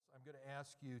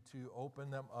ask you to open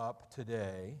them up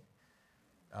today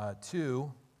to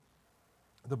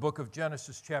the book of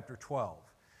Genesis chapter 12.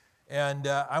 And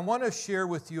I want to share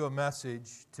with you a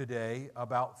message today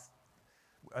about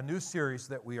a new series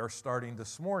that we are starting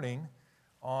this morning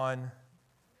on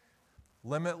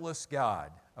Limitless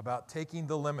God, about taking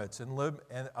the limits and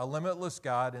a limitless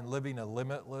God and living a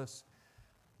limitless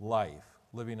life,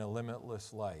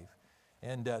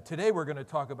 And today we're going to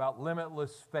talk about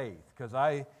limitless faith, because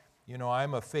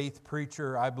I'm a faith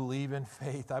preacher. I believe in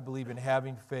faith. I believe in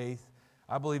having faith.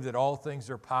 I believe that all things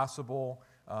are possible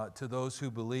to those who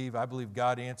believe. I believe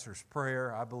God answers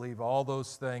prayer. I believe all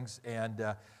those things,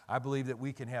 and I believe that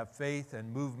we can have faith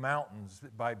and move mountains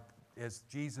as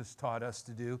Jesus taught us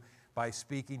to do, by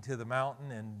speaking to the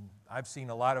mountain. And I've seen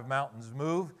a lot of mountains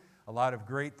move, a lot of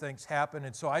great things happen,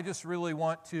 and so I really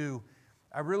want to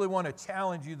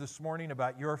challenge you this morning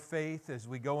about your faith as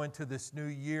we go into this new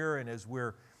year and as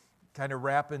we're kind of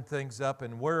wrapping things up,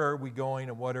 and where are we going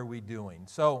and what are we doing.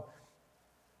 So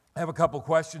I have a couple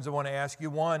questions I want to ask you.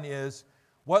 One is,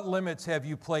 what limits have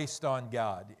you placed on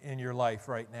God in your life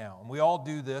right now? And we all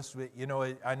do this.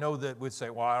 I know that we'd say,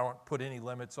 well, I don't put any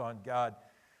limits on God.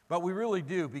 But we really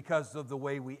do, because of the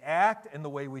way we act and the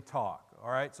way we talk. All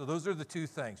right? So those are the two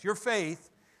things. Your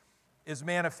faith is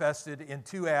manifested in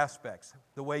two aspects: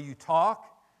 the way you talk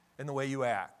and the way you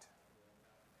act.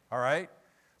 All right?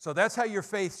 So that's how your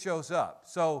faith shows up.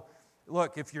 So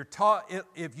look, if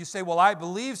you say, well, I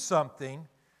believe something,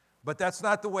 but that's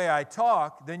not the way I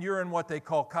talk, then you're in what they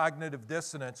call cognitive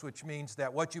dissonance, which means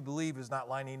that what you believe is not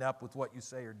lining up with what you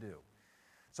say or do.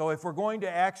 So if we're going to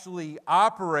actually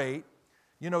operate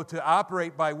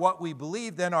by what we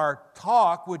believe, then our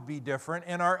talk would be different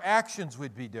and our actions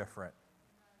would be different.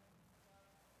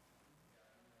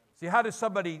 See, how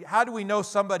do we know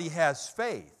somebody has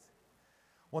faith?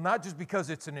 Well, not just because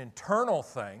it's an internal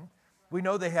thing. We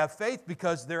know they have faith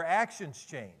because their actions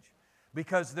change,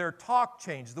 because their talk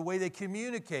changes, the way they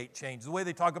communicate changes, the way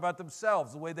they talk about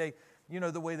themselves, the way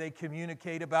they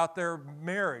communicate about their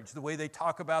marriage, the way they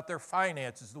talk about their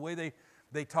finances, the way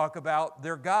they talk about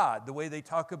their God, the way they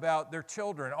talk about their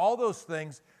children. All those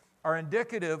things are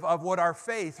indicative of what our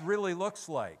faith really looks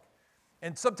like.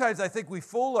 And sometimes I think we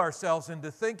fool ourselves into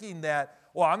thinking that,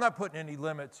 well, I'm not putting any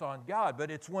limits on God.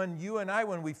 But it's when you and I,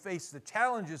 when we face the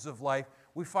challenges of life,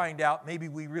 we find out maybe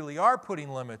we really are putting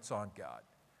limits on God.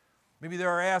 Maybe there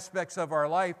are aspects of our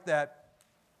life that,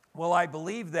 well, I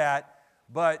believe that,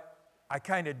 but I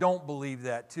kind of don't believe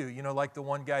that too. Like the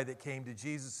one guy that came to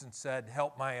Jesus and said,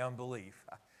 help my unbelief.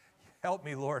 Help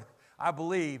me, Lord. I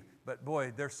believe, but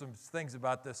boy, there's some things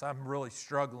about this I'm really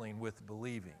struggling with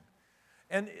believing.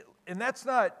 And that's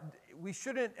not, we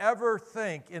shouldn't ever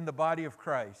think in the body of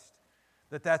Christ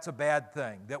that that's a bad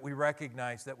thing, that we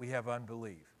recognize that we have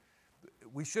unbelief.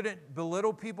 We shouldn't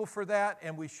belittle people for that,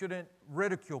 and we shouldn't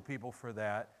ridicule people for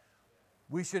that.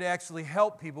 We should actually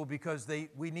help people because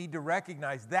we need to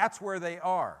recognize that's where they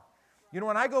are.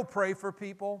 When I go pray for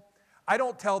people, I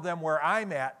don't tell them where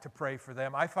I'm at to pray for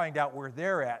them. I find out where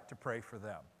they're at to pray for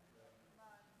them.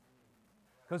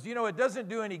 Because, it doesn't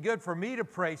do any good for me to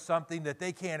pray something that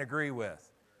they can't agree with.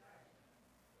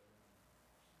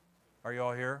 Are you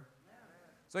all here?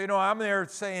 So, I'm there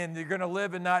saying you're going to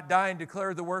live and not die and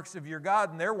declare the works of your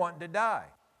God, and they're wanting to die.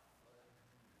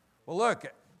 Well, look,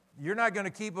 you're not going to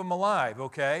keep them alive,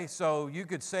 okay? So you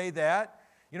could say that.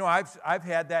 I've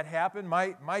had that happen.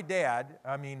 My dad,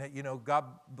 God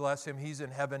bless him, he's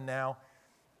in heaven now.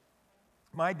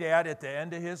 My dad, at the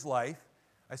end of his life,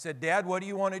 I said, Dad, what do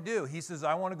you want to do? He says,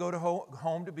 I want to go to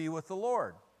home to be with the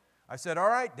Lord. I said, all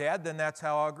right, Dad, then that's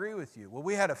how I'll agree with you. Well,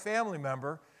 we had a family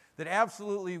member that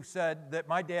absolutely said that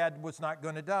my dad was not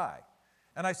going to die.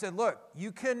 And I said, look,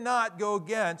 you cannot go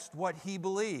against what he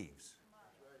believes.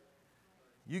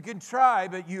 You can try,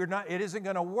 but it isn't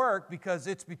going to work, because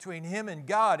it's between him and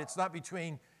God. It's not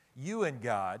between you and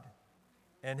God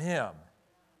and him.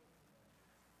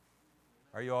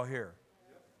 Are you all here?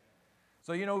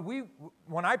 So,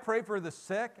 when I pray for the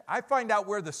sick, I find out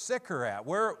where the sick are at.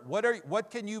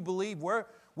 What can you believe?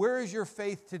 Where is your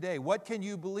faith today? What can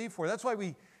you believe for? That's why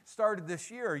we started this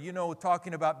year,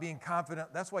 talking about being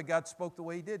confident. That's why God spoke the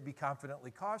way he did, be confidently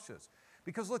cautious.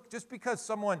 Because look, just because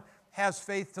someone has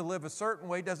faith to live a certain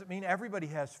way doesn't mean everybody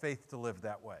has faith to live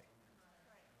that way.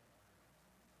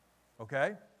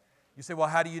 Okay? You say, well,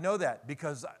 how do you know that?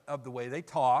 Because of the way they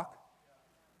talk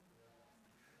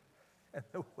and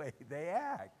the way they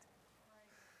act.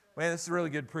 Man, this is really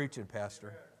good preaching,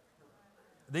 Pastor.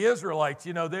 The Israelites,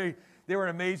 they were an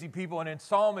amazing people, and in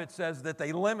Psalm it says that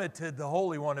they limited the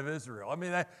Holy One of Israel.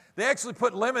 They actually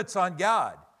put limits on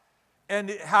God. And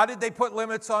how did they put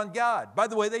limits on God? By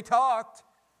the way they talked.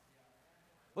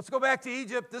 Let's go back to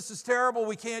Egypt. This is terrible.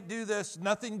 We can't do this.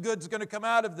 Nothing good's going to come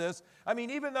out of this. I mean,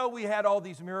 even though we had all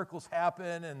these miracles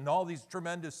happen and all these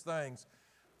tremendous things,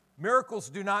 miracles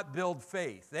do not build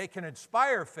faith. They can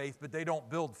inspire faith, but they don't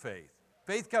build faith.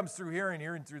 Faith comes through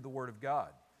hearing through the Word of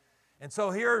God. And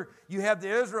so here you have the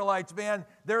Israelites, man,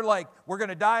 they're like, we're going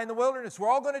to die in the wilderness.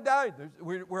 We're all going to die.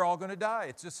 We're all going to die.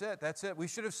 It's just it. That's it. We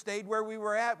should have stayed where we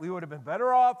were at. We would have been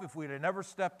better off if we'd have never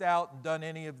stepped out and done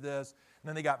any of this. And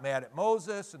then they got mad at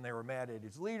Moses, and they were mad at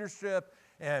his leadership,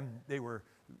 and they were,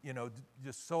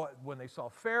 just so when they saw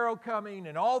Pharaoh coming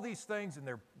and all these things, and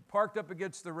they're parked up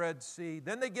against the Red Sea.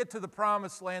 Then they get to the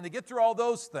Promised Land. They get through all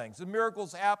those things. The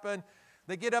miracles happen.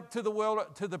 They get up to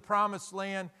the Promised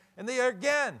Land, and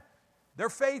their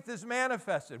faith is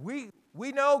manifested. We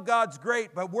know God's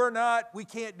great, but we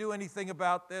can't do anything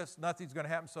about this. Nothing's going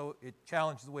to happen. So it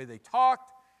challenged the way they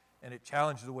talked, and it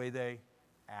challenged the way they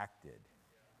acted.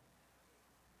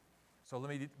 So let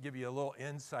me give you a little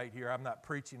insight here. I'm not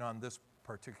preaching on this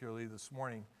particularly this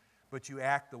morning, but you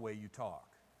act the way you talk.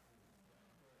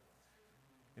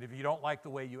 And if you don't like the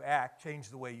way you act, change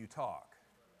the way you talk.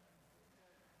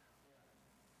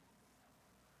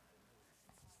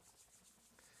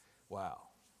 Wow.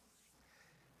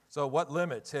 So what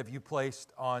limits have you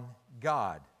placed on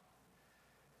God?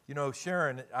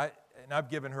 Sharon, I've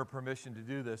given her permission to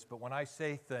do this, but when I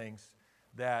say things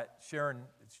that Sharon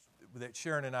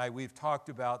and I, we've talked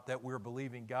about that we're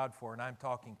believing God for, and I'm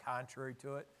talking contrary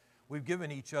to it, we've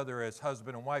given each other as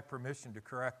husband and wife permission to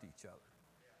correct each other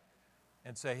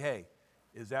and say, hey,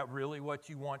 is that really what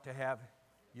you want to have,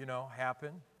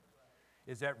 happen?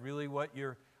 Is that really what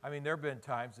there have been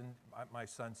times, and my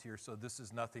son's here, so this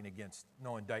is no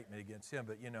indictment against him,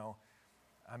 but,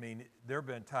 there have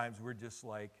been times we're just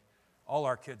like, all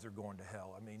our kids are going to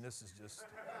hell. This is just...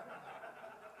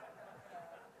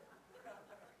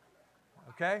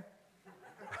 Okay?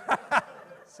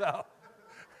 So,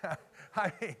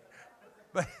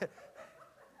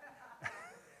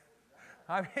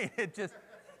 it just,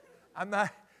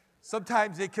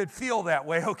 sometimes it could feel that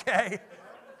way, okay?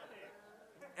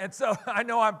 And so I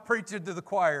know I'm preaching to the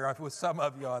choir with some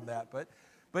of you on that, but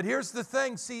here's the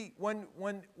thing. See, when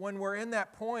we're in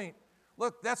that point,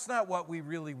 look, that's not what we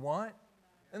really want,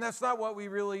 and that's not what we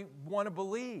really want to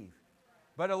believe.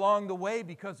 But along the way,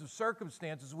 because of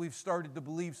circumstances, we've started to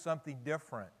believe something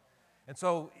different. And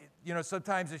so,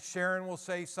 sometimes Sharon will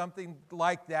say something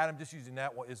like that. I'm just using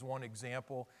that as one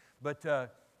example. But,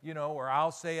 or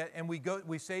I'll say it, and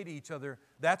we say to each other,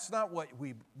 that's not what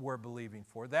we were believing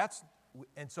for.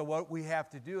 And so what we have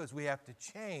to do is we have to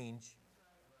change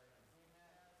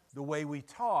the way we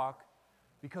talk.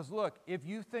 Because, look, if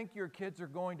you think your kids are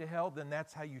going to hell, then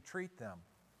that's how you treat them.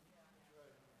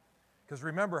 Because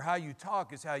remember, how you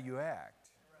talk is how you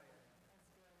act.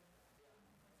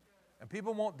 And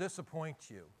people won't disappoint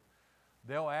you.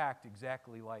 They'll act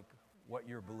exactly like what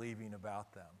you're believing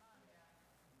about them.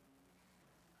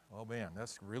 Oh man,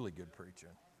 that's really good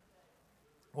preaching.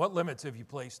 What limits have you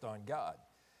placed on God?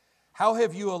 How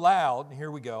have you allowed, and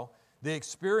here we go, the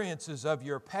experiences of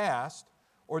your past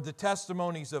or the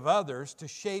testimonies of others to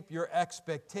shape your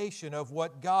expectation of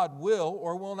what God will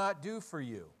or will not do for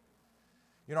you?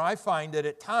 I find that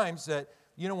at times that,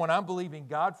 when I'm believing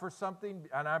God for something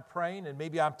and I'm praying and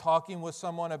maybe I'm talking with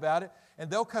someone about it,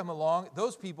 and they'll come along,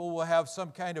 those people will have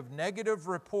some kind of negative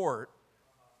report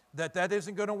that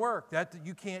isn't going to work, that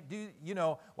you can't do,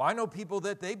 I know people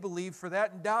that they believe for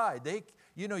that and died.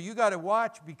 You got to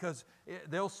watch because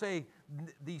they'll say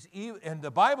these, and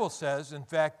the Bible says, in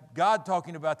fact, God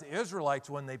talking about the Israelites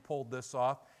when they pulled this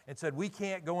off and said, we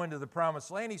can't go into the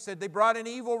Promised Land, He said they brought an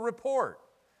evil report.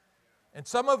 And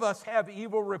some of us have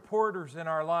evil reporters in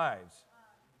our lives.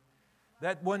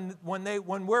 That when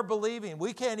we're believing,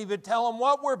 we can't even tell them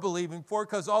what we're believing for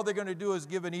because all they're going to do is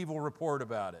give an evil report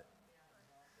about it.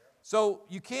 So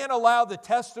you can't allow the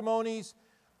testimonies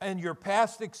and your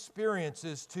past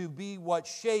experiences to be what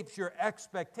shapes your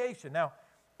expectation. Now,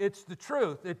 it's the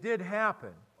truth. It did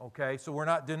happen, okay? So we're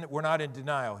not in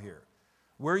denial here.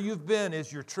 Where you've been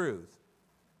is your truth,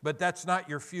 but that's not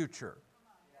your future,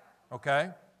 okay?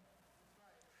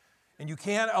 And you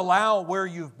can't allow where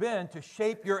you've been to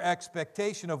shape your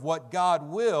expectation of what God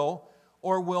will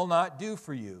or will not do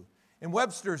for you. In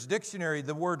Webster's dictionary,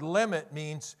 the word limit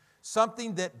means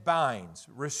something that binds,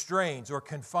 restrains, or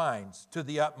confines to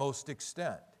the utmost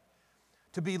extent.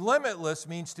 To be limitless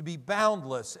means to be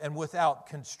boundless and without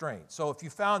constraint. So if you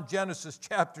found Genesis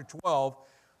chapter 12,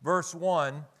 verse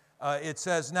 1, it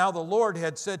says, now the Lord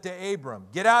had said to Abram,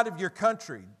 get out of your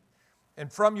country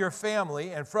and from your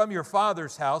family and from your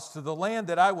father's house to the land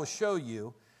that I will show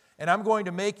you, and I'm going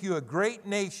to make you a great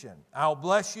nation. I'll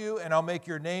bless you, and I'll make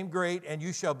your name great, and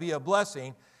you shall be a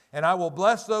blessing. And I will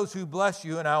bless those who bless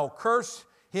you, and I will curse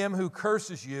him who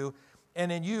curses you,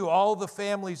 and in you all the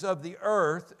families of the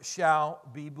earth shall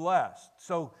be blessed.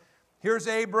 So here's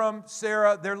Abram,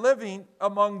 Sarah. They're living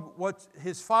among what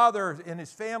his father and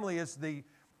his family is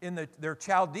they're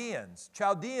Chaldeans.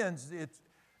 Chaldeans,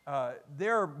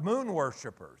 they're moon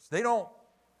worshipers.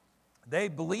 They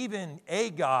believe in a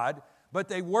god, but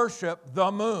they worship the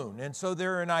moon, and so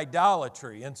they're in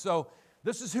idolatry. And so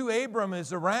this is who Abram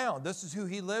is around. This is who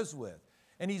he lives with.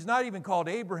 And he's not even called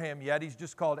Abraham yet. He's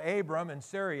just called Abram and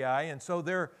Sarai. And so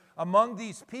they're among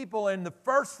these people. And the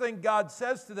first thing God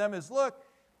says to them is, look,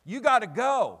 you got to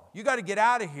go. You got to get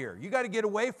out of here. You got to get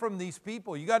away from these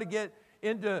people. You got to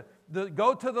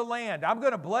go to the land. I'm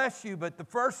going to bless you, but the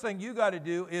first thing you got to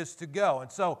do is to go.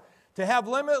 And so to have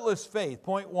limitless faith,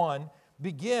 point one,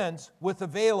 begins with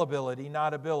availability,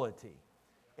 not ability.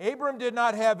 Abram did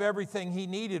not have everything he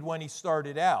needed when he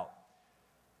started out,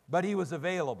 but he was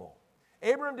available.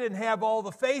 Abram didn't have all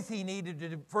the faith he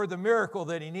needed for the miracle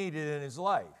that he needed in his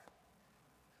life.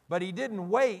 But he didn't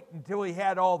wait until he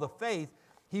had all the faith.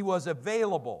 He was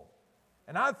available.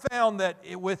 And I've found that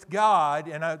with God,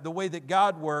 and the way that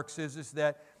God works is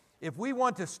that if we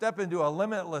want to step into a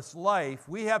limitless life,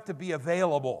 we have to be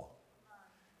available.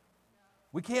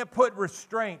 We can't put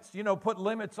restraints, put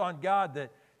limits on God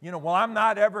that, well, I'm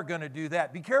not ever going to do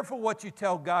that. Be careful what you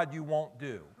tell God you won't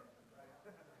do.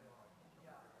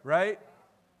 Right?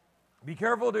 Be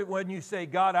careful when you say,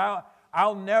 God,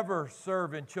 I'll never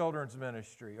serve in children's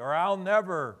ministry, or I'll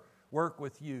never work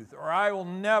with youth, or I will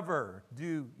never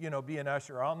be an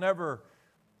usher. I'll never,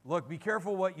 be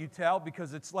careful what you tell,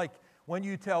 because it's like when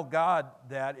you tell God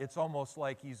that, it's almost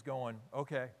like he's going,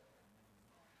 okay,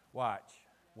 watch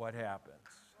what happens.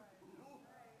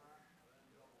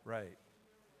 Right.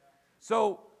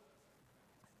 So,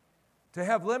 to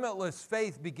have limitless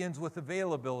faith begins with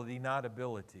availability, not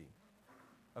ability.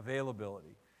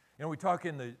 Availability. We talk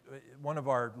in one of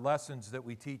our lessons that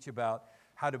we teach about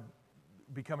how to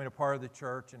becoming a part of the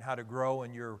church and how to grow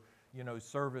in your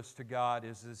service to God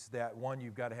is that one,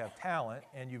 you've got to have talent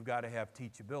and you've got to have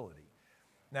teachability.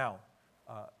 Now,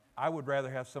 I would rather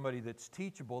have somebody that's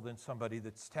teachable than somebody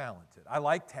that's talented. I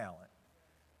like talent,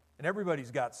 and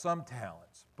everybody's got some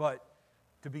talents, but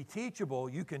to be teachable,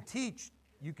 you can teach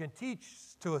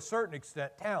to a certain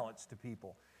extent talents to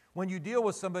people. When you deal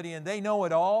with somebody and they know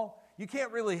it all, you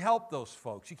can't really help those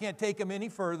folks. You can't take them any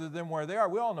further than where they are.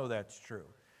 We all know that's true.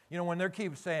 When they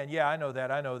keep saying, yeah, I know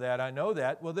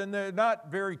that, well, then they're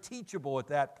not very teachable at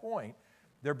that point.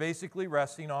 They're basically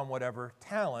resting on whatever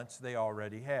talents they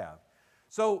already have.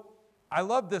 So I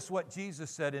love this, what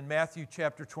Jesus said in Matthew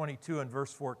chapter 22 and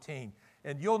verse 14.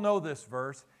 And you'll know this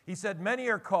verse. He said, many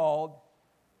are called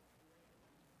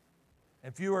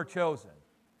and few are chosen.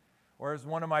 Or as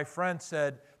one of my friends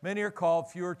said, many are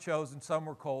called, few are chosen, some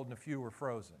were cold, and a few were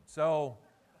frozen. So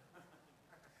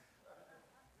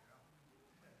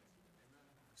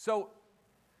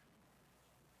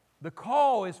the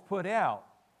call is put out,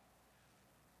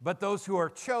 but those who are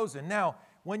chosen. Now,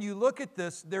 when you look at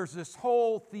this, there's this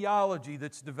whole theology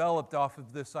that's developed off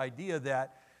of this idea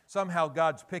that somehow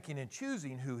God's picking and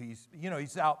choosing who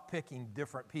he's out picking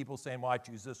different people, saying, well, I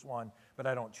choose this one, but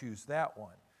I don't choose that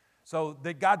one. So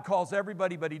that God calls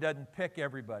everybody, but he doesn't pick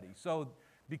everybody. So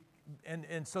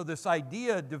this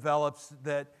idea develops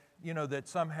that, that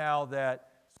somehow that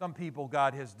some people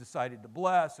God has decided to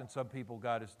bless and some people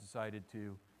God has decided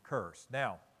to curse.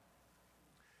 Now,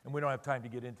 and we don't have time to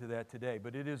get into that today,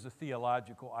 but it is a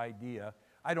theological idea.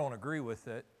 I don't agree with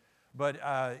it, but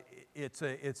it's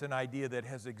an idea that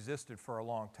has existed for a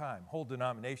long time. Whole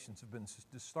denominations have been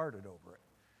started over it.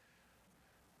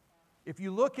 If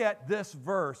you look at this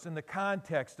verse in the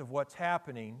context of what's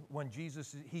happening when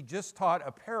Jesus, he just taught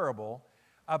a parable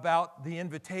about the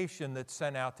invitation that's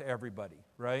sent out to everybody,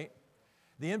 right?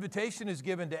 The invitation is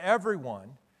given to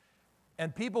everyone,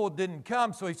 and people didn't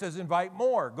come, so he says, invite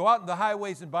more. Go out in the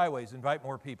highways and byways, invite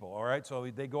more people, all right? So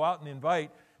they go out and invite,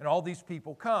 and all these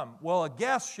people come. Well, a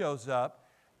guest shows up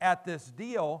at this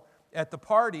deal, at the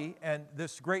party, and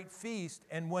this great feast,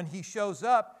 and when he shows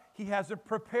up, he hasn't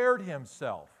prepared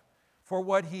himself for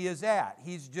what he is at.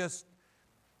 He's just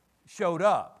showed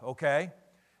up, okay?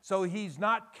 So he's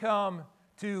not come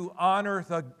to honor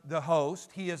the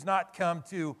host. He has not come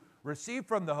to receive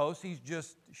from the host. He's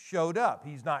just showed up.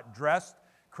 He's not dressed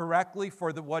correctly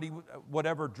for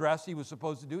whatever dress he was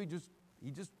supposed to do.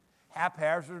 He just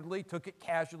haphazardly took it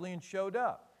casually and showed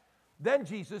up. Then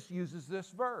Jesus uses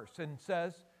this verse and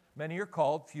says, Many are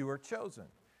called, few are chosen.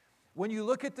 When you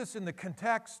look at this in the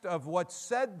context of what's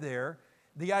said there,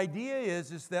 the idea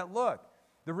is that, look,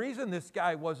 the reason this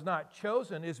guy was not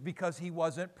chosen is because he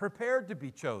wasn't prepared to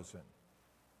be chosen.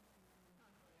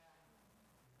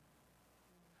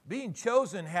 Being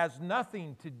chosen has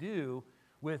nothing to do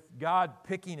with God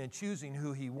picking and choosing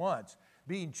who He wants.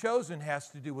 Being chosen has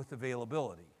to do with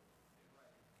availability.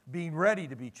 Being ready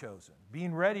to be chosen.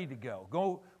 Being ready to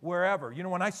go wherever. You know,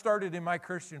 when I started in my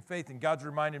Christian faith, and God's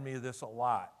reminded me of this a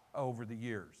lot over the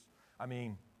years. I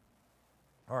mean,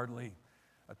 hardly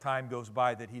a time goes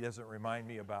by that He doesn't remind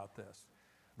me about this.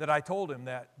 That I told Him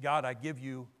that, God, I give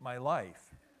you my life.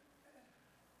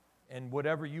 And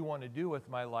whatever you want to do with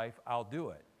my life, I'll do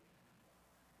it.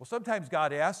 Well, sometimes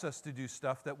God asks us to do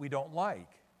stuff that we don't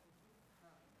like.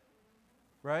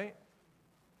 Right?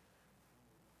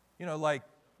 You know, like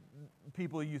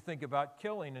people you think about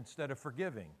killing instead of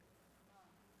forgiving.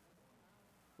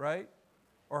 Right?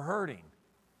 Or hurting.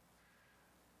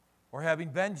 Or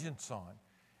having vengeance on.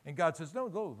 And God says,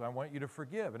 no, I want you to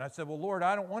forgive. And I said, well, Lord,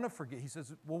 I don't want to forgive. He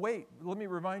says, well, wait, let me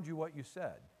remind you what you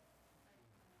said.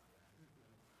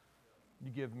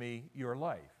 You give me your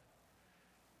life.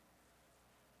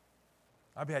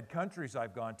 I've had countries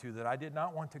I've gone to that I did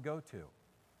not want to go to,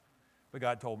 but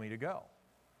God told me to go.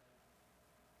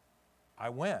 I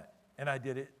went, and I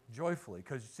did it joyfully,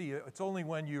 because see, it's only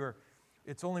when you're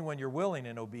willing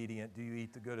and obedient do you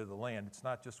eat the good of the land. It's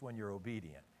not just when you're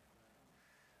obedient.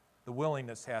 The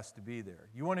willingness has to be there.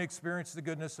 You want to experience the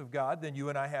goodness of God, then you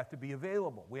and I have to be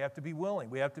available. We have to be willing.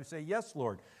 We have to say, yes,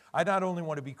 Lord, I not only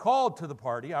want to be called to the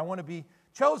party, I want to be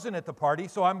chosen at the party,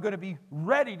 so I'm going to be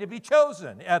ready to be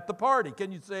chosen at the party.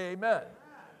 Can you say amen?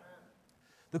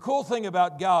 The cool thing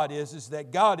about God is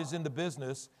that God is in the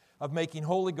business of making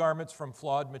holy garments from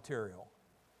flawed material.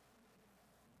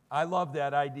 I love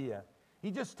that idea.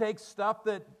 He just takes stuff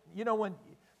that, you know,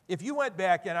 if you went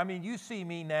back, and I mean, you see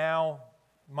me now,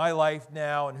 my life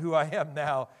now, and who I am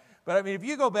now, but I mean, if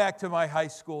you go back to my high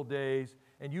school days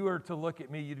and you were to look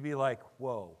at me, you'd be like,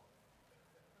 whoa.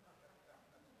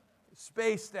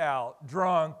 Spaced out,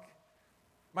 drunk.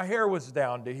 My hair was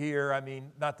down to here. I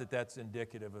mean, not that that's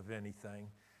indicative of anything.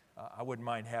 I wouldn't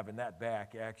mind having that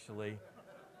back, actually.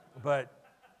 But,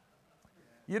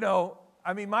 you know,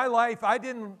 I mean, my life,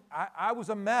 I was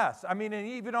a mess. I mean, and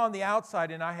even on the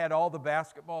outside, and I had all the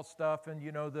basketball stuff and,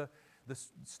 you know, the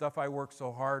stuff I worked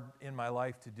so hard in my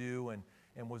life to do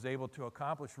and was able to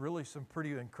accomplish really some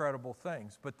pretty incredible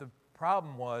things. But the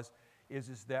problem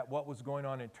is that what was going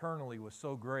on internally was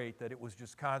so great that it was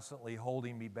just constantly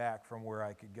holding me back from where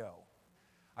I could go.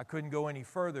 I couldn't go any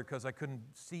further because I couldn't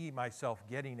see myself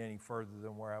getting any further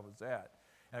than where I was at.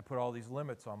 And I put all these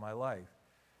limits on my life.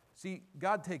 See,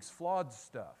 God takes flawed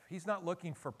stuff. He's not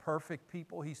looking for perfect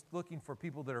people. He's looking for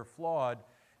people that are flawed,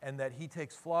 and that He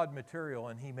takes flawed material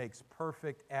and He makes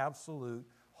perfect, absolute,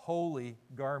 holy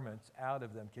garments out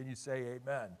of them. Can you say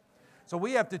amen? So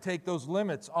we have to take those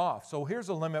limits off. So here's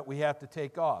a limit we have to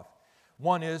take off.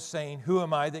 One is saying, who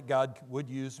am I that God would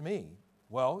use me?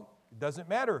 Well, it doesn't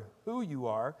matter who you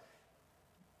are.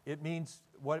 It means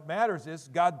what matters is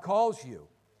God calls you.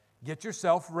 Get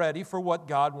yourself ready for what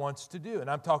God wants to do. And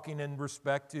I'm talking in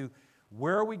respect to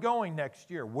where are we going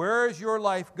next year? Where is your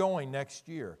life going next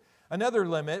year? Another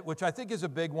limit, which I think is a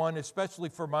big one, especially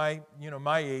for my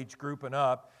age group and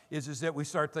up, is that we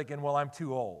start thinking, well, I'm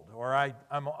too old, or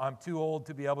I'm too old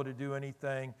to be able to do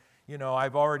anything. You know,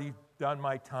 I've already done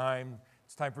my time.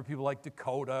 It's time for people like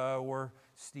Dakota or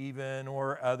Stephen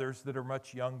or others that are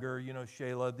much younger, you know,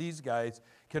 Shayla. These guys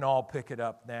can all pick it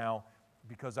up now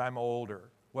because I'm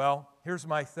older. Well, here's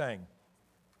my thing.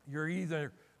 You're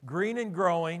either green and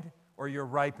growing or you're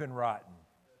ripe and rotten.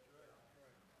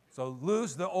 So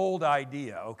lose the old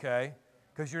idea, okay?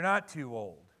 Because you're not too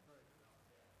old.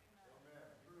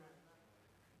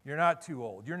 You're not too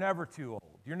old. You're never too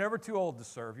old. You're never too old to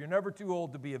serve. You're never too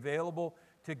old to be available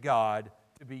to God,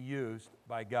 to be used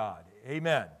by God.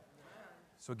 Amen.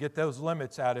 So get those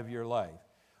limits out of your life.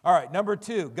 All right, number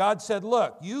 2, God said,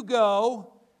 look, you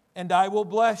go and I will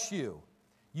bless you.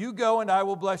 You go and I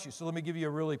will bless you. So let me give you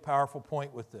a really powerful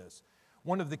point with this.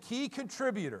 One of the key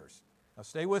contributors, now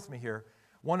stay with me here,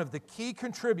 one of the key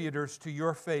contributors to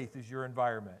your faith is your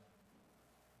environment.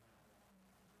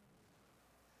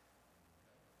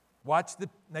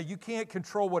 Now you can't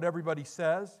control what everybody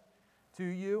says to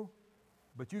you,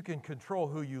 but you can control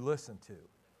who you listen to.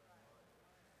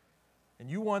 And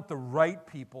you want the right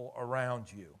people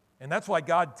around you. And that's why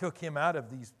God took him out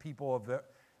of these people of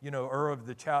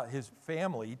his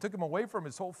family. He took him away from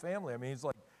his whole family. I mean, he's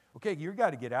like, okay, you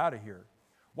got to get out of here.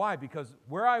 Why? Because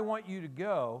where I want you to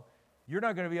go, you're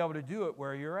not going to be able to do it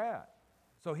where you're at.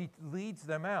 So he leads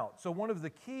them out. So one of the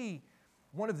key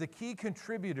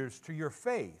contributors to your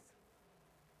faith,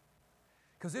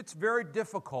 because it's very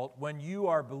difficult when you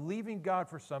are believing God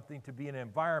for something to be in an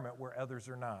environment where others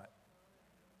are not.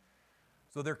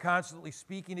 So they're constantly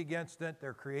speaking against it.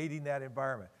 They're creating that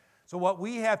environment. So what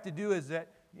we have to do is that,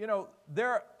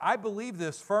 I believe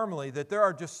this firmly, that there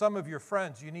are just some of your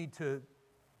friends you need to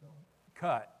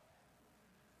cut.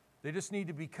 They just need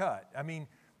to be cut. I mean,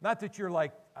 not that you're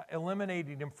like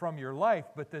eliminating them from your life,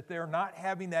 but that they're not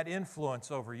having that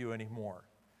influence over you anymore.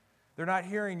 They're not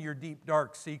hearing your deep,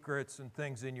 dark secrets and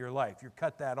things in your life. You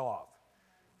cut that off.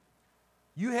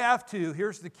 You have to,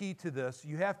 here's the key to this,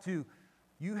 you have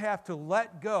to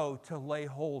let go to lay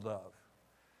hold of.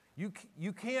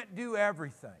 You can't do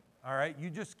everything, all right? You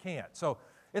just can't. So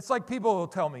it's like people will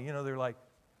tell me, they're like,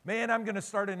 man, I'm going to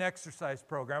start an exercise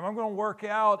program. I'm going to work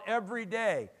out every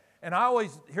day. And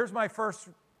here's my first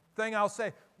thing I'll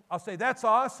say, that's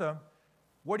awesome.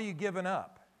 What are you giving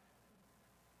up?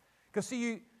 Because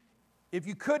see, if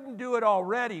you couldn't do it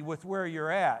already with where you're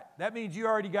at, that means you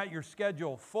already got your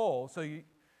schedule full, so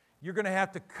you're going to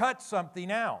have to cut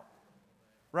something out,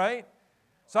 right?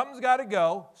 Something's got to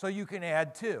go so you can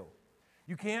add to.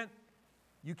 You can't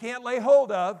lay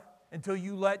hold of until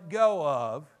you let go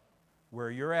of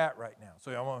where you're at right now.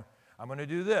 So I'm going to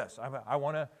do this. I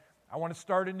want to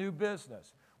start a new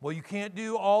business. Well, you can't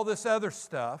do all this other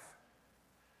stuff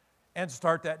and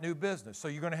start that new business. So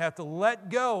you're going to have to let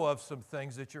go of some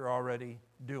things that you're already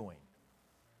doing.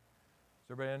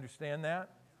 Does everybody understand that?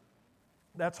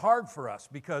 That's hard for us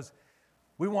because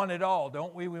we want it all,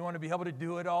 don't we? We want to be able to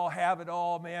do it all, have it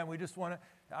all, man. We just want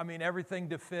everything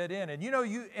to fit in. And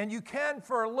you can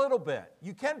for a little bit.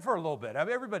 You can for a little bit.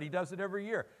 Everybody does it every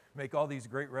year. Make all these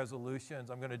great resolutions.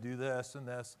 I'm going to do this and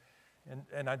this.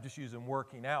 And I'm just using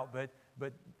working out. But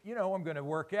I'm going to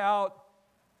work out,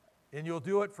 and you'll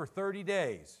do it for 30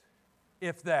 days,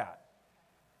 if that.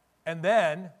 And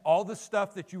then all the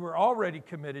stuff that you were already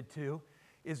committed to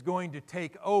is going to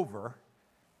take over,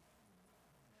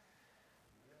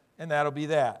 and that'll be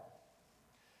that.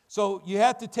 So you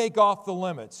have to take off the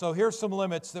limits. So here's some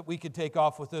limits that we could take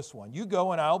off with this one. You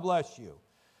go and I'll bless you.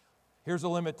 Here's a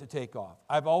limit to take off.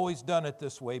 I've always done it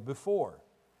this way before.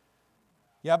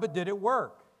 Yeah, but did it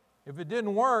work? If it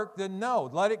didn't work, then no,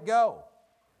 let it go.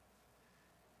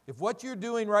 If what you're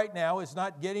doing right now is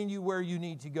not getting you where you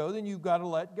need to go, then you've got to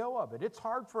let go of it. It's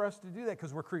hard for us to do that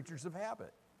because we're creatures of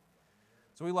habit.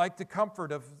 So we like the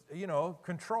comfort of,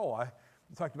 control. I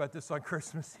talked about this on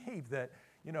Christmas Eve, that,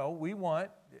 we want,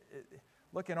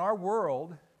 look, in our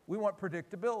world, we want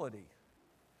predictability.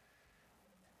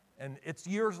 And it's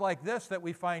years like this that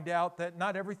we find out that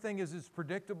not everything is as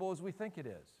predictable as we think it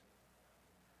is.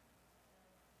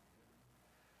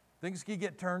 Things can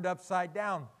get turned upside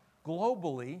down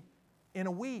globally in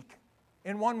a week.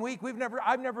 In 1 week, I've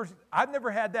never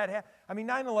had that happen.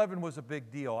 9/11 was a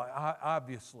big deal,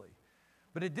 obviously.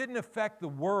 But it didn't affect the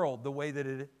world the way that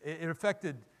it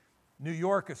affected New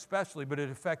York especially, but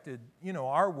it affected,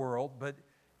 our world. But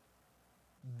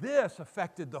this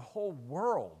affected the whole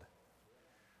world.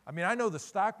 I know the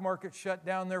stock market shut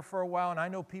down there for a while, and I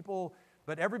know people,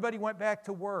 but everybody went back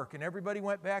to work, and everybody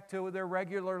went back to their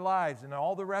regular lives, and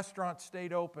all the restaurants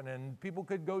stayed open, and people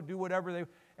could go do whatever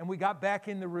and we got back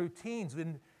in the routines.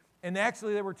 And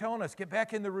actually, they were telling us, get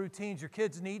back in the routines. Your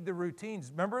kids need the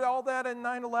routines. Remember all that in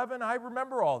 9/11? I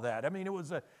remember all that. It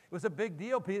was a big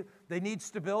deal. They need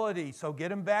stability, so get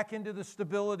them back into the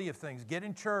stability of things. Get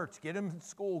in church, get them in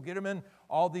school, get them in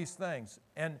all these things.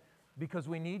 And because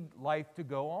we need life to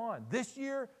go on. This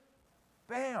year,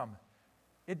 bam,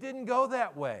 it didn't go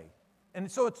that way.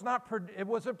 And so it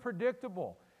wasn't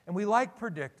predictable. And we like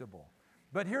predictable.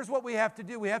 But here's what we have to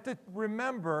do. We have to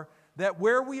remember that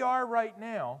where we are right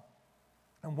now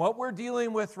and what we're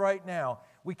dealing with right now,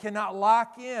 we cannot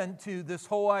lock into this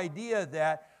whole idea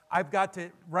that I've got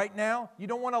to, right now, you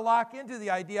don't want to lock into the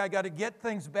idea I got to get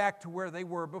things back to where they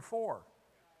were before.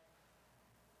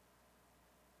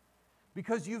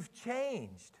 Because you've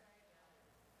changed.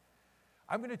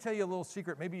 I'm going to tell you a little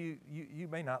secret. Maybe you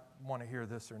may not want to hear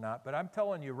this or not, but I'm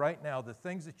telling you right now, the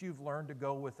things that you've learned to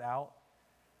go without,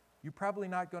 you're probably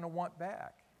not going to want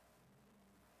back.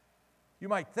 You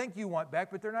might think you want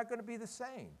back, but they're not going to be the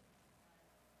same.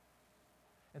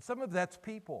 And some of that's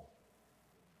people.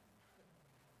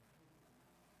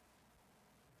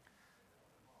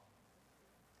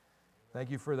 Thank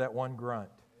you for that one grunt.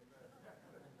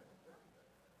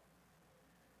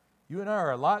 You and I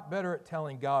are a lot better at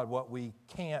telling God what we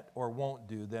can't or won't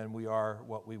do than we are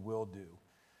what we will do.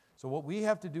 So what we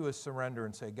have to do is surrender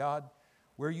and say, God,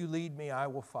 where you lead me, I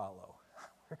will follow.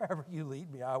 Wherever you lead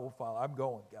me, I will follow. I'm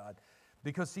going, God.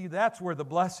 Because, see, that's where the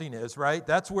blessing is, right?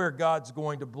 That's where God's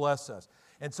going to bless us.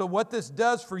 And so what this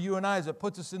does for you and I is it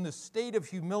puts us in this state of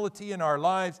humility in our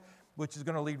lives, which is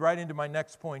going to lead right into my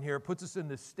next point here. It puts us in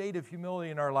this state of humility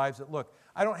in our lives that, look,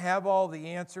 I don't have all the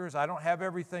answers. I don't have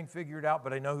everything figured out,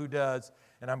 but I know who does,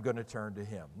 and I'm going to turn to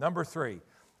Him. Number 3,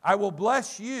 I will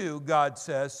bless you, God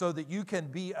says, so that you can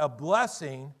be a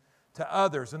blessing to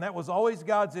others. And that was always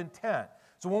God's intent.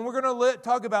 So when we're going to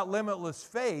talk about limitless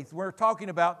faith, we're talking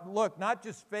about, look, not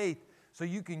just faith so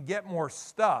you can get more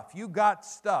stuff. You got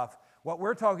stuff. What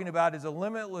we're talking about is a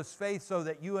limitless faith so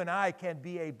that you and I can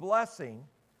be a blessing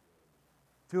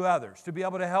to others, to be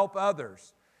able to help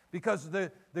others. Because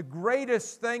the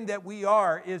greatest thing that we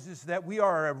are is that we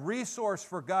are a resource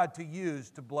for God to use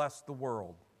to bless the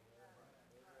world,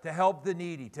 to help the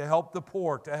needy, to help the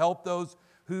poor, to help those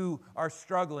who are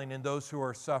struggling and those who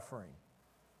are suffering.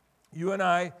 You and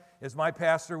I, as my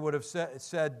pastor would have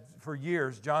said for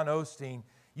years, John Osteen,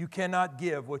 you cannot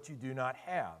give what you do not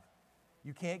have.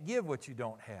 You can't give what you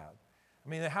don't have. I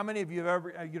mean, how many of you have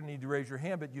ever, you don't need to raise your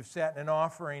hand, but you've sat in an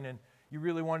offering and you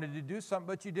really wanted to do something,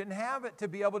 but you didn't have it to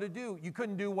be able to do. You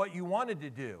couldn't do what you wanted to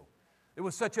do. It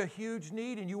was such a huge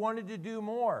need and you wanted to do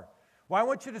more. Well, I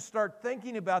want you to start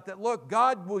thinking about that. Look,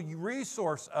 God will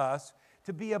resource us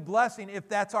to be a blessing if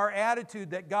that's our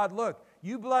attitude that God, look,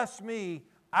 you bless me,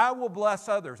 I will bless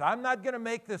others. I'm not going to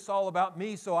make this all about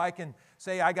me so I can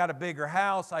say I got a bigger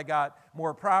house, I got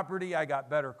more property, I got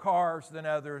better cars than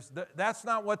others. That's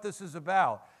not what this is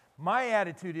about. My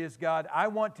attitude is, God, I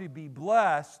want to be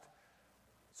blessed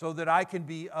so that I can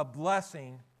be a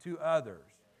blessing to others.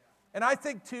 And I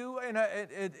think too,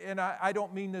 and I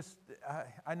don't mean this,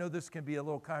 I know this can be a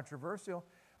little controversial,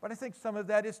 but I think some of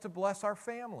that is to bless our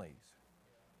families.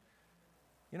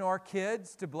 You know, our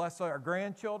kids, to bless our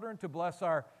grandchildren, to bless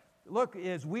our... Look,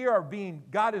 as we are being,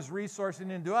 God is resourcing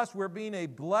into us, we're being a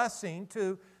blessing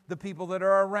to the people that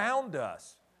are around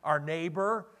us. Our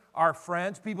neighbor, our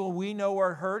friends, people we know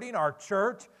are hurting, our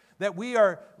church, that we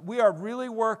are really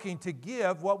working to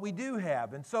give what we do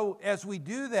have. And so as we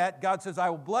do that, God says, I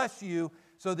will bless you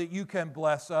so that you can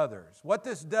bless others. What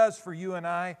this does for you and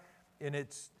I, and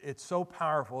it's so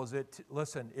powerful, is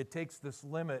it takes this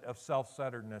limit of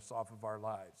self-centeredness off of our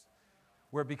lives,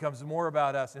 where it becomes more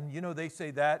about us. And you know, they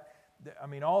say that, I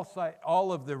mean,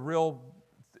 all of the real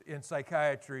in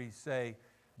psychiatry say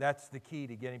that's the key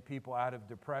to getting people out of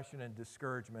depression and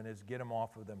discouragement is get them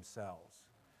off of themselves.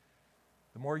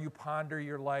 The more you ponder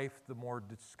your life, the more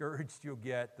discouraged you'll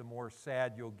get, the more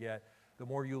sad you'll get. The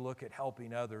more you look at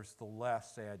helping others, the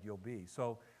less sad you'll be.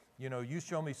 So, you know, you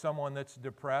show me someone that's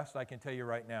depressed, I can tell you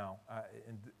right now,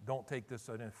 and don't take this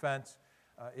as an offense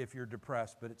if you're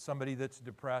depressed, but it's somebody that's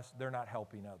depressed, they're not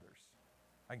helping others.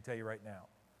 I can tell you right now.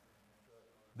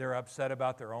 They're upset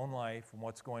about their own life and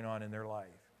what's going on in their life.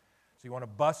 So you want to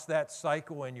bust that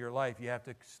cycle in your life, you have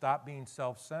to stop being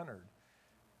self-centered.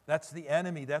 That's the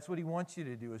enemy. That's what he wants you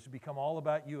to do, is to become all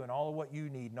about you and all of what you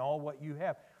need and all of what you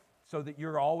have, so that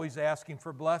you're always asking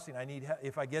for blessing.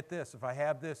 If I get this, if I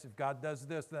have this, if God does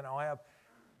this, then I'll have.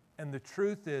 And the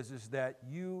truth is that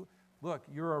you're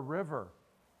a river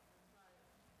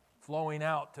flowing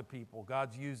out to people.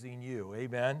 God's using you.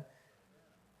 Amen?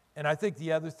 And I think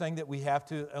the other thing that we have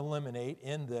to eliminate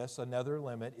in this, another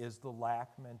limit, is the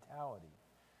lack mentality.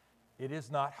 It is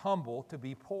not humble to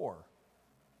be poor,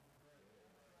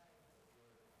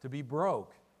 to be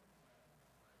broke.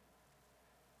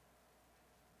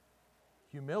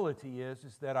 Humility is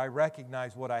that I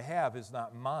recognize what I have is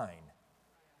not mine.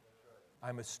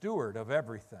 I'm a steward of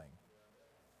everything.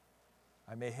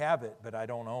 I may have it, but I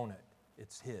don't own it.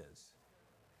 It's His.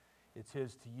 It's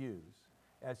His to use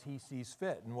as He sees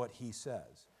fit and what He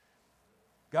says.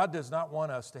 God does not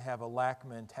want us to have a lack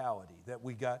mentality, that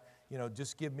we got,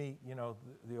 just give me,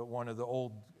 one of the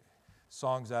old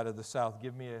songs out of the South,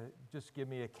 just give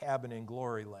me a cabin in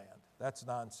glory land. That's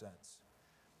nonsense.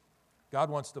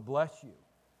 God wants to bless you.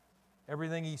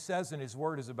 Everything He says in His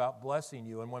Word is about blessing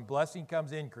you. And when blessing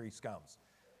comes, increase comes.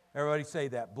 Everybody say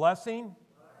that. Blessing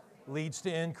leads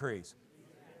to increase.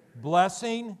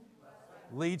 Blessing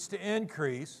leads to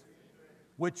increase,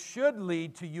 which should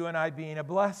lead to you and I being a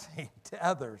blessing to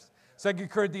others. 2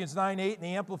 Corinthians 9:8 in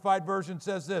the Amplified Version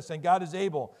says this, and God is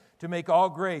able to make all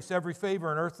grace, every favor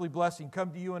and earthly blessing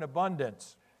come to you in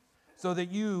abundance, so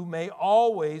that you may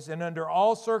always and under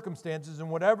all circumstances and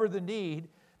whatever the need,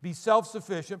 be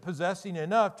self-sufficient, possessing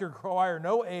enough to require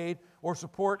no aid or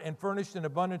support, and furnished in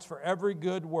abundance for every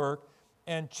good work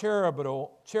and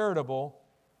charitable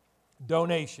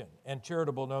donation.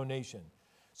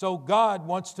 So God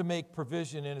wants to make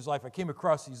provision in His life. I came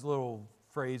across these little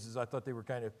phrases. I thought they were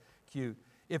kind of cute.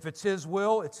 If it's His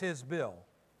will, it's His bill.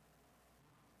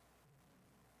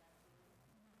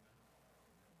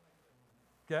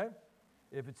 Okay?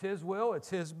 If it's His will, it's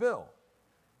His bill.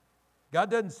 God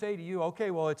doesn't say to you,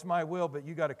 okay, well, it's my will, but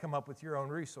you got to come up with your own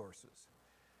resources.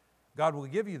 God will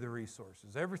give you the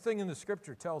resources. Everything in the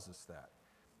Scripture tells us that.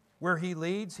 Where He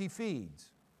leads, He feeds.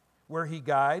 Where He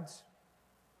guides,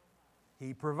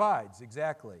 He provides.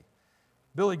 Exactly.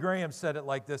 Billy Graham said it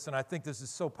like this, and I think this is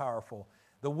so powerful.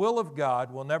 The will of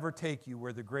God will never take you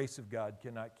where the grace of God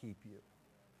cannot keep you.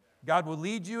 God will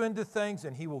lead you into things,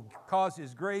 and He will cause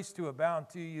His grace to abound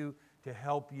to you to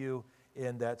help you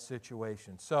in that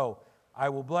situation. So, I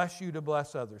will bless you to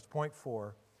bless others. Point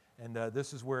 4, and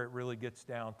this is where it really gets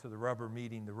down to the rubber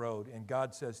meeting the road. And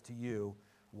God says to you,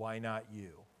 why not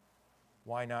you?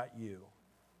 Why not you?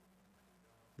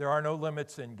 There are no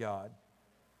limits in God.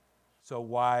 So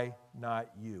why not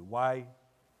you?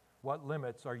 What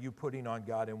limits are you putting on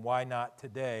God, and why not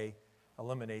today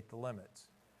eliminate the limits?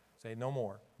 Say no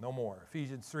more, no more.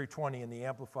 Ephesians 3:20 in the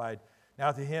Amplified.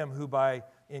 Now to Him who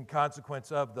in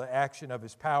consequence of the action of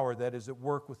His power that is at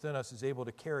work within us is able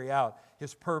to carry out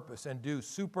His purpose and do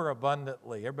super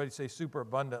abundantly. Everybody say super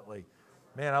abundantly.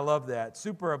 Man, I love that.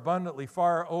 Super abundantly,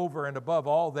 far over and above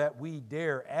all that we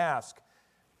dare ask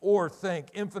or think,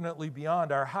 infinitely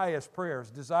beyond our highest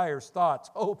prayers, desires, thoughts,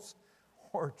 hopes,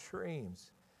 or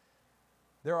dreams.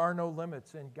 There are no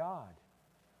limits in God.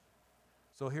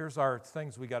 So here's our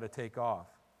things we got to take off.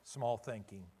 Small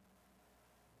thinking.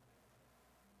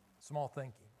 Small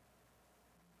thinking.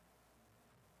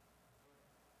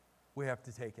 We have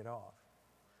to take it off.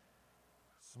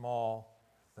 Small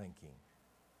thinking.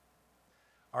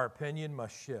 Our opinion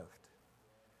must shift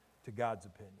to God's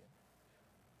opinion.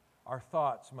 Our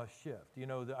thoughts must shift. You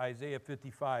know, the Isaiah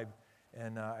 55,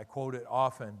 and I quote it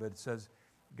often, but it says,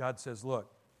 God says,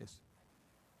 look, it's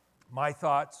my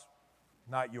thoughts,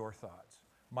 not your thoughts.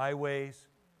 My ways,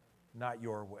 not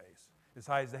your ways. As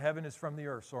high as the heaven is from the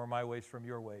earth, so are my ways from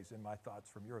your ways, and my thoughts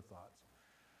from your thoughts.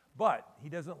 But He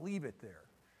doesn't leave it there.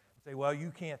 Say, well, you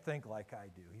can't think like I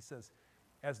do. He says,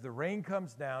 as the rain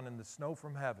comes down and the snow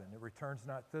from heaven, it returns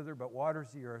not thither, but waters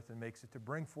the earth and makes it to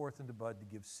bring forth into bud, to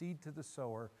give seed to the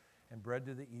sower and bread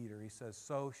to the eater. He says,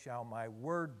 so shall my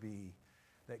word be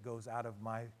that goes out of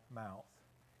my mouth.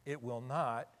 It will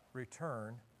not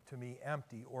return to me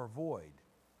empty or void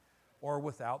or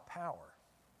without power.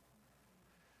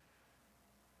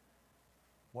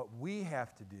 What we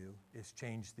have to do is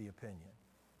change the opinion.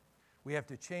 We have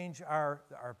to change our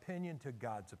opinion to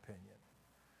God's opinion.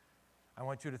 I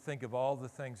want you to think of all the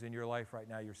things in your life right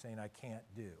now you're saying, I can't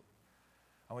do.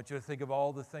 I want you to think of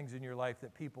all the things in your life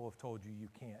that people have told you you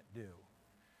can't do.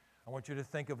 I want you to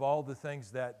think of all the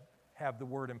things that have the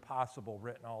word impossible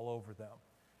written all over them.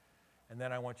 And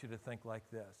then I want you to think like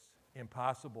this.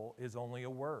 Impossible is only a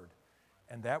word.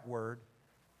 And that word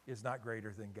is not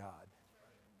greater than God.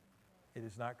 It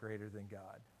is not greater than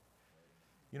God.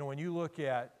 You know, when you look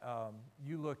at,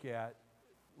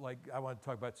 like, I want to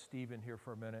talk about Stephen here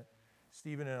for a minute.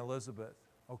 Stephen and Elizabeth,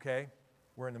 okay?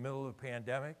 We're in the middle of a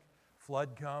pandemic.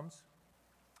 Flood comes.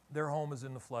 Their home is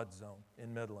in the flood zone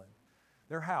in Midland.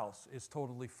 Their house is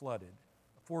totally flooded.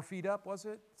 4 feet up, was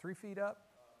it? 3 feet up?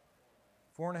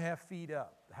 4.5 feet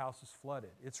up. The house is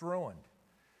flooded. It's ruined.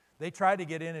 They try to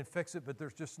get in and fix it, but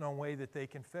there's just no way that they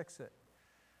can fix it.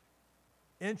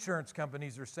 Insurance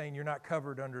companies are saying you're not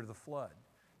covered under the flood.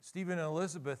 Stephen and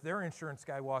Elizabeth, their insurance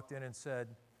guy walked in and said,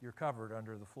 you're covered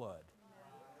under the flood.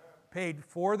 Paid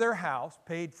for their house,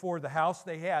 paid for the house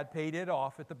they had, paid it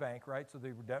off at the bank, right? So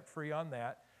they were debt-free on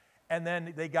that. And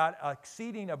then they got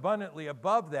exceeding abundantly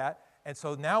above that. And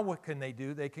so now what can they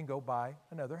do? They can go buy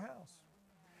another house.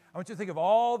 I want you to think of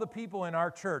all the people in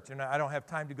our church, and I don't have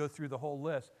time to go through the whole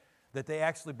list, that they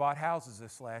actually bought houses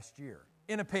this last year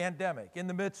in a pandemic, in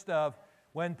the midst of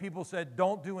when people said,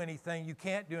 don't do anything, you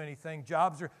can't do anything,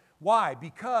 jobs are... Why?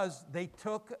 Because they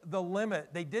took the limit.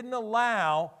 They didn't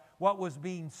allow what was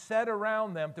being said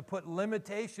around them to put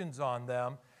limitations on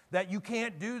them that you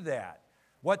can't do that.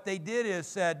 What they did is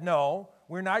said, no,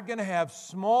 we're not going to have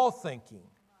small thinking.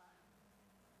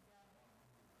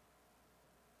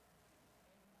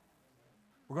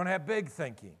 We're going to have big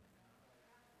thinking.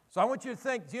 So I want you to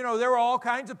think, you know, there were all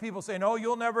kinds of people saying, oh,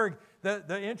 you'll never,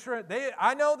 the insurance,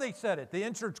 I know they said it. The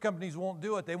insurance companies won't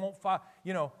do it. They won't,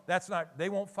 they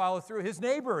won't follow through. His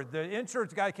neighbor, the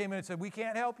insurance guy came in and said, we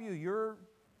can't help you. You're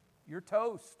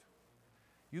toast.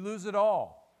 You lose it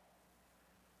all.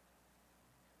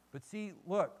 But see,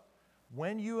 look,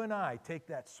 when you and I take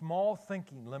that small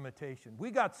thinking limitation, we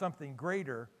got something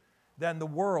greater than the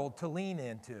world to lean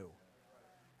into.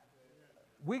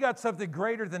 We got something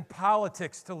greater than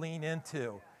politics to lean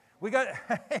into. We got,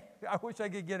 I wish I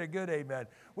could get a good amen.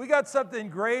 We got something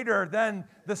greater than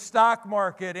the stock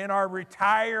market and our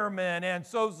retirement and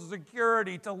Social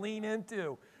Security to lean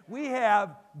into. We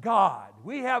have God.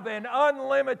 We have an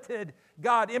unlimited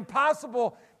God.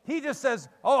 Impossible. He just says,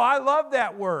 oh, I love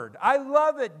that word. I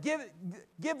love it.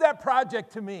 Give that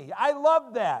project to me. I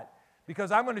love that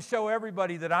because I'm going to show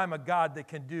everybody that I'm a God that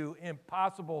can do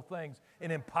impossible things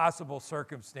in impossible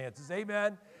circumstances.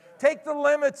 Amen? Take the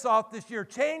limits off this year.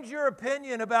 Change your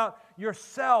opinion about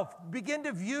yourself. Begin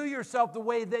to view yourself the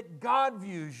way that God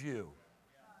views you.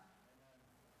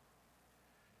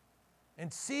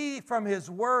 And see from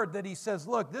His Word that He says,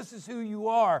 look, this is who you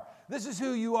are. This is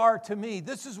who you are to me.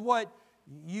 This is what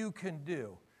you can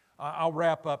do. I'll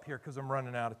wrap up here because I'm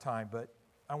running out of time, but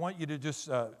I want you to just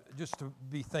to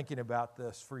be thinking about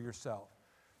this for yourself.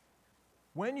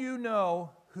 When you know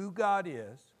who God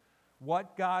is,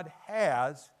 what God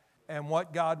has, and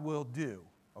what God will do,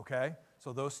 okay?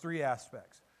 So those three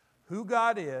aspects. Who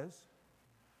God is,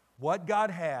 what God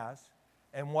has,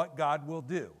 and what God will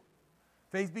do.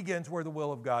 Faith begins where the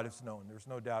will of God is known. There's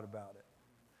no doubt about it.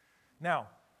 Now,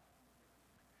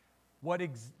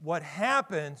 what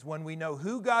happens when we know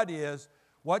who God is,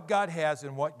 what God has,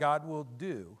 and what God will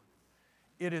do,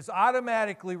 it is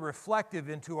automatically reflective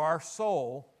into our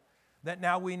soul that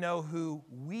now we know who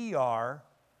we are,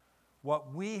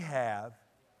 what we have,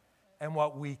 and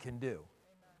what we can do.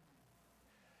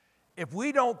 If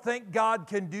we don't think God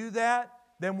can do that,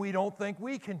 then we don't think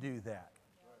we can do that.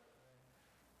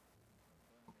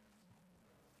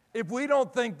 If we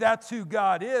don't think that's who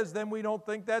God is, then we don't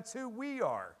think that's who we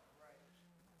are.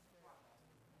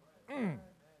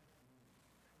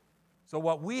 So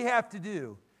what we have to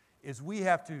do is we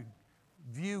have to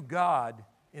view God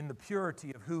in the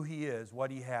purity of who He is, what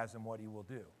He has, and what He will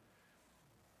do.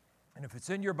 And if it's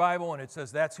in your Bible and it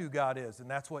says that's who God is, and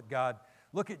that's what God,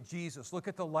 look at Jesus, look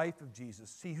at the life of Jesus,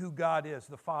 see who God is,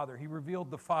 the Father. He revealed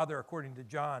the Father according to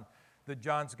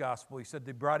John's Gospel. He said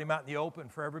they brought Him out in the open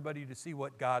for everybody to see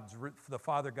what the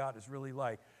Father God is really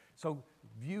like. So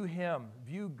view Him,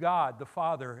 view God, the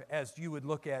Father, as you would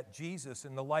look at Jesus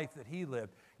and the life that He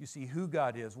lived. You see who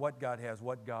God is, what God has,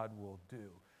 what God will do.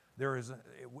 There is,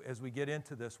 as we get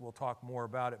into this, we'll talk more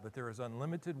about it, but there is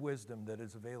unlimited wisdom that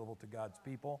is available to God's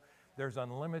people. There's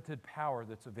unlimited power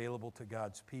that's available to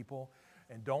God's people.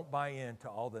 And don't buy into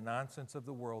all the nonsense of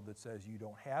the world that says you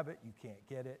don't have it, you can't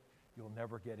get it, you'll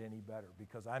never get any better.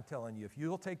 Because I'm telling you, if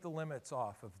you'll take the limits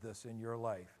off of this in your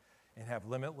life and have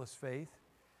limitless faith,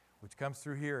 which comes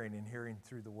through hearing and hearing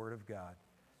through the Word of God,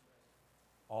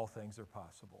 all things are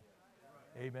possible.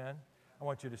 Amen? I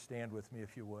want you to stand with me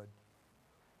if you would.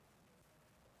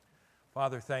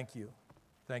 Father, thank you.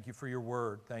 Thank you for your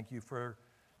Word. Thank you for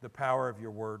the power of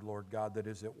your Word, Lord God, that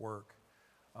is at work.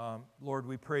 Lord,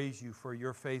 we praise you for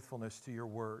your faithfulness to your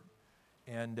Word.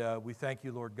 And we thank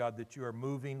you, Lord God, that you are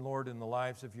moving, Lord, in the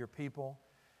lives of your people.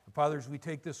 And Father, as we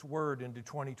take this Word into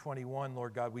 2021,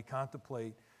 Lord God, we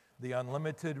contemplate the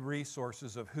unlimited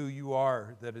resources of who you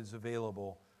are that is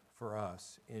available for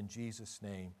us. In Jesus'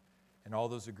 name. And all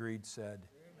those agreed said,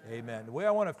 Amen. The way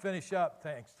I want to finish up,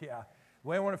 thanks, yeah. The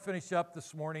way I want to finish up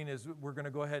this morning is we're going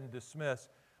to go ahead and dismiss.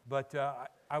 But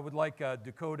I would like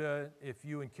Dakota, if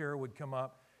you and Kara would come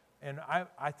up. And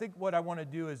I think what I want to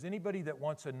do is anybody that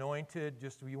wants anointed,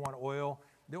 just if you want oil,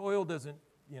 the oil doesn't,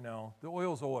 the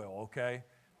oil's oil, okay?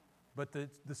 But the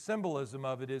symbolism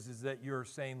of it is that you're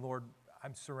saying, Lord,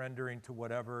 I'm surrendering to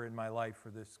whatever in my life for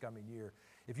this coming year.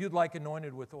 If you'd like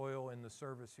anointed with oil in the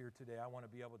service here today, I want to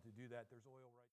be able to do that. There's oil right